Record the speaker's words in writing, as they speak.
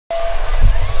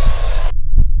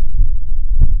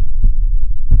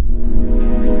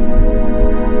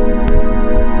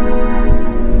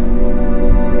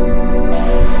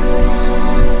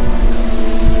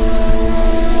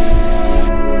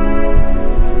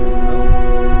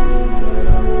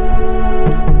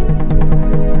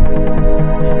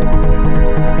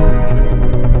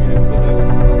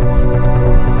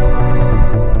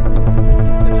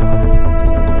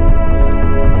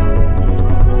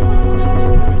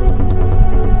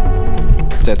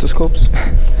stethoscopes,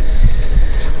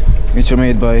 which are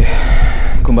made by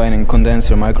combining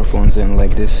condenser microphones and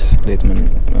like this Littmann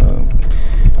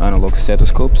analog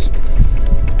stethoscopes.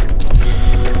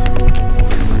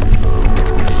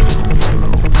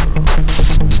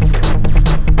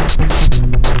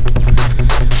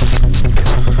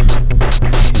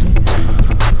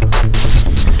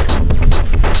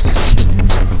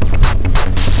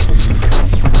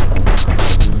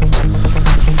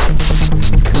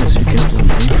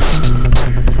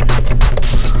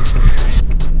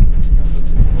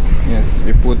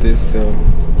 Put this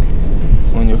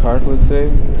on your heart, let's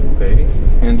say, Okay.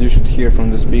 and you should hear from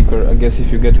the speaker. I guess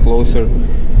if you get closer,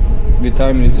 the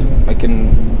time is, I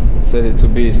can set it to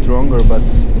be stronger, but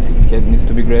it needs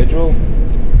to be gradual.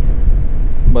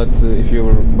 But if you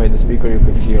were by the speaker, you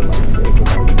could hear like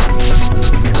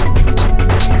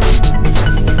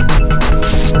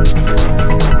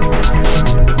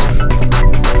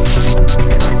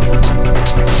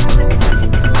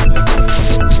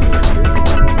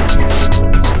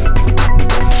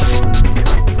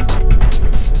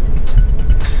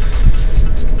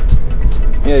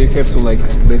yeah, you have to like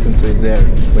listen to it there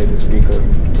by the speaker.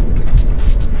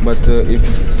 But if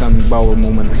some bowel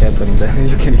movement happen, then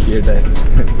you can hear that.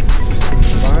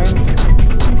 Fine.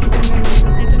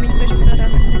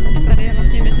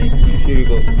 Here you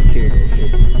go. Here you go.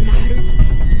 Here.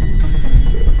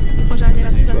 Pořádně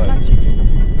vlastně zatlačit.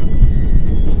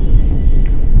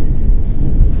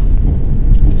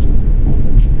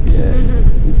 Yes.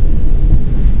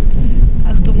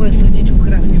 A k tomu je srdíčku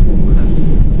krásně bouchá.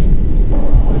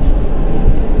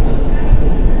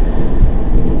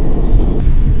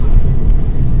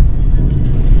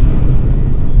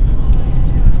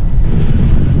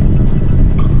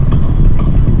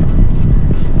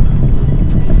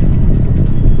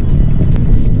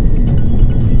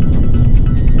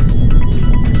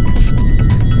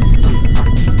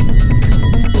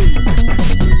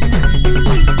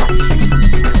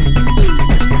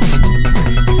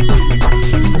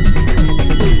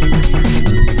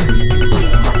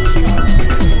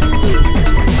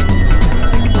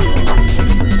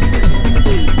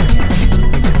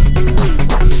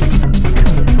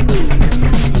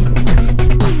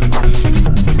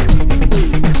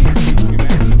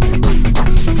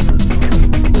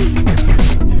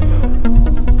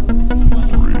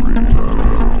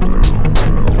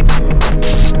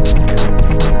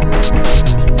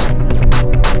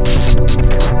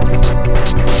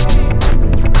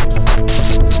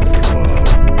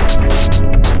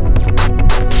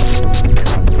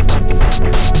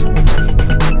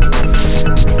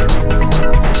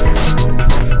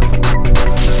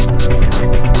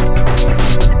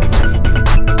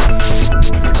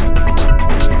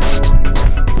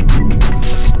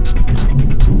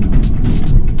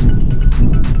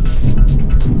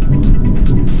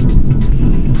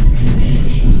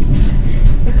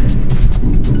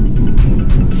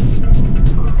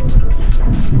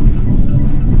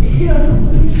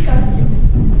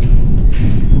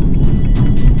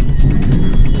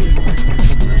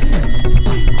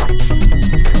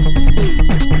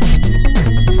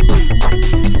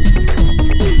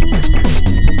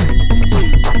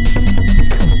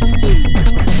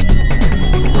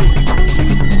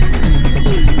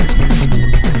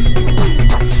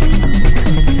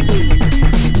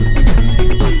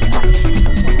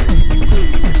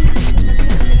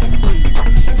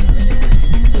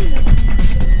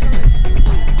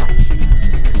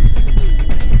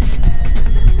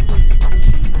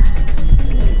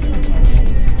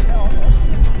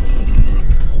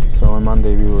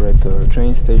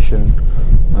 Train station,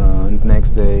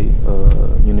 next day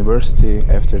university.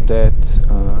 After that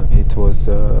it was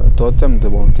Totem, the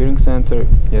volunteering center.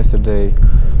 Yesterday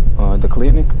the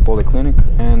clinic, polyclinic,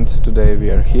 and today we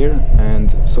are here.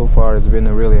 And so far it's been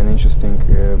really an interesting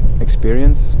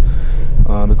experience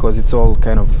because it's all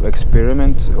kind of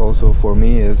experiment also for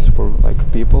me as for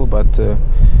like people, but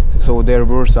so there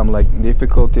were some like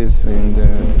difficulties in the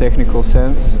technical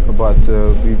sense, but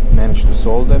we managed to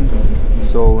solve them.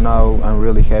 So now I'm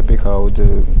really happy how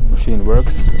the machine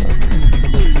works.